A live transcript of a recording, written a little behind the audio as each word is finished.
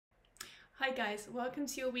Hi guys, welcome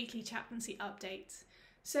to your weekly chaplaincy update.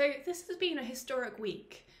 So this has been a historic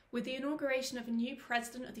week with the inauguration of a new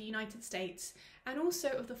President of the United States and also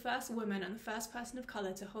of the first woman and the first person of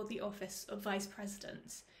colour to hold the office of Vice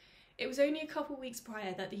President. It was only a couple weeks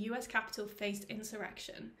prior that the US Capitol faced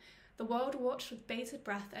insurrection. The world watched with bated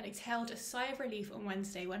breath and exhaled a sigh of relief on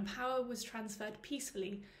Wednesday when power was transferred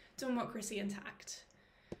peacefully, democracy intact.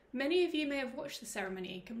 Many of you may have watched the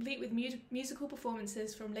ceremony, complete with musical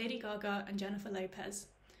performances from Lady Gaga and Jennifer Lopez.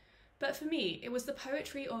 But for me, it was the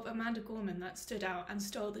poetry of Amanda Gorman that stood out and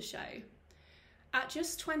stole the show. At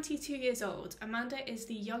just 22 years old, Amanda is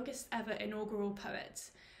the youngest ever inaugural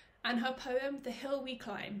poet, and her poem, The Hill We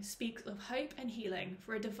Climb, speaks of hope and healing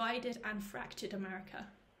for a divided and fractured America.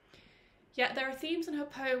 Yet there are themes in her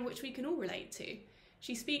poem which we can all relate to.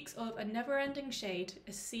 She speaks of a never-ending shade,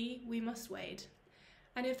 a sea we must wade.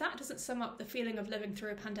 And if that doesn't sum up the feeling of living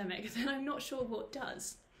through a pandemic, then I'm not sure what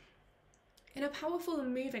does. In a powerful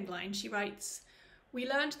and moving line, she writes, "We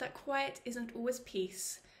learned that quiet isn't always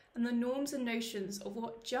peace, and the norms and notions of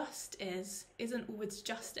what just isn't always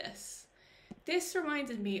justice." This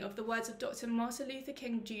reminded me of the words of Dr. Martin Luther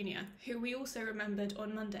King Jr., who we also remembered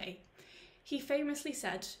on Monday. He famously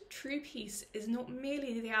said, "True peace is not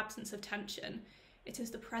merely the absence of tension, it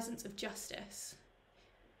is the presence of justice."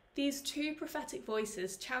 These two prophetic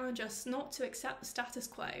voices challenge us not to accept the status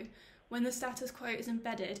quo when the status quo is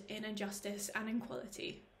embedded in injustice and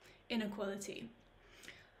inequality.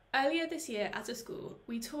 Earlier this year as a school,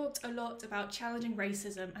 we talked a lot about challenging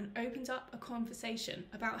racism and opened up a conversation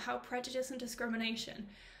about how prejudice and discrimination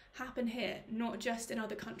happen here, not just in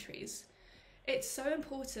other countries. It's so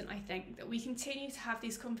important, I think, that we continue to have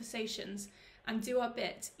these conversations and do our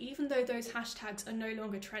bit, even though those hashtags are no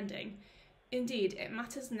longer trending. Indeed, it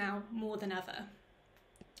matters now more than ever.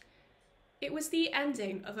 It was the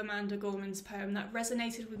ending of Amanda Gorman's poem that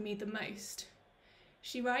resonated with me the most.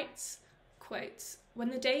 She writes, quote, "When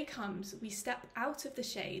the day comes, we step out of the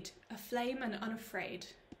shade, aflame and unafraid.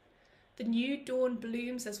 The new dawn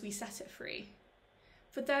blooms as we set it free.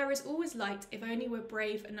 For there is always light if only we're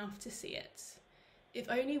brave enough to see it. If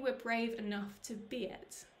only we're brave enough to be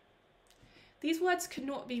it." These words could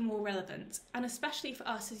not be more relevant, and especially for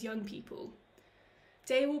us as young people.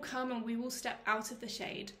 Day will come and we will step out of the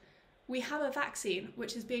shade. We have a vaccine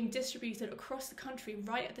which is being distributed across the country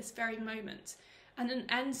right at this very moment, and an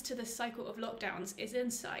end to this cycle of lockdowns is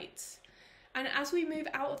in sight. And as we move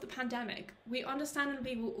out of the pandemic, we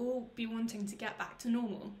understandably will all be wanting to get back to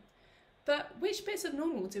normal. But which bits of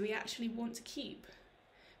normal do we actually want to keep?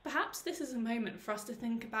 Perhaps this is a moment for us to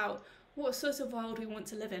think about what sort of world we want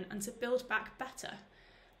to live in and to build back better.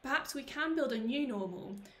 Perhaps we can build a new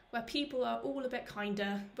normal where people are all a bit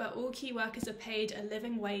kinder, where all key workers are paid a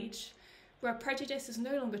living wage, where prejudice is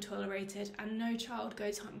no longer tolerated and no child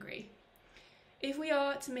goes hungry. If we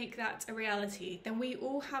are to make that a reality, then we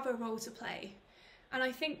all have a role to play. And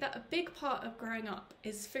I think that a big part of growing up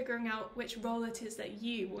is figuring out which role it is that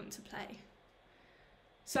you want to play.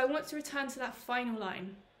 So I want to return to that final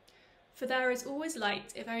line. For there is always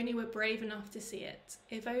light if only we're brave enough to see it,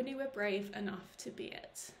 if only we're brave enough to be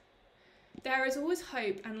it. There is always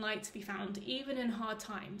hope and light to be found, even in hard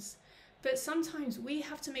times. But sometimes we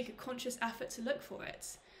have to make a conscious effort to look for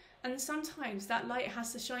it. And sometimes that light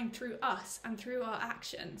has to shine through us and through our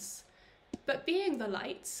actions. But being the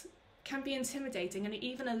light can be intimidating and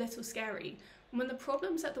even a little scary when the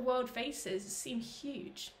problems that the world faces seem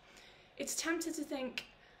huge. It's tempting to think,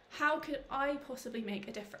 how could I possibly make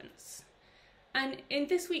a difference? And in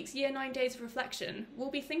this week's Year 9 Days of Reflection, we'll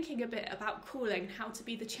be thinking a bit about calling how to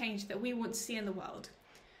be the change that we want to see in the world.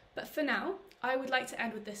 But for now, I would like to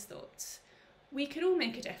end with this thought. We can all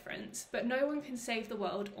make a difference, but no one can save the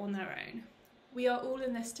world on their own. We are all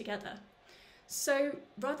in this together. So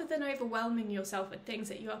rather than overwhelming yourself with things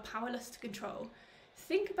that you are powerless to control,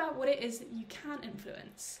 think about what it is that you can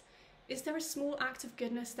influence. Is there a small act of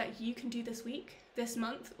goodness that you can do this week, this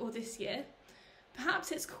month, or this year?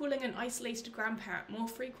 Perhaps it's calling an isolated grandparent more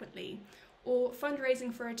frequently, or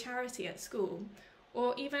fundraising for a charity at school,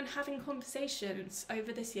 or even having conversations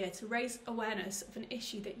over this year to raise awareness of an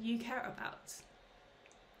issue that you care about.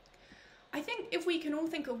 I think if we can all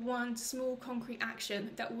think of one small concrete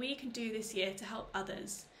action that we can do this year to help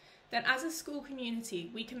others, then as a school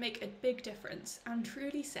community we can make a big difference and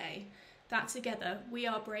truly say that together we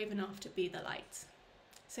are brave enough to be the light.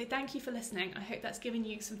 So thank you for listening. I hope that's given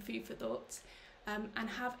you some food for thought, and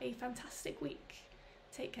have a fantastic week.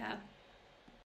 Take care.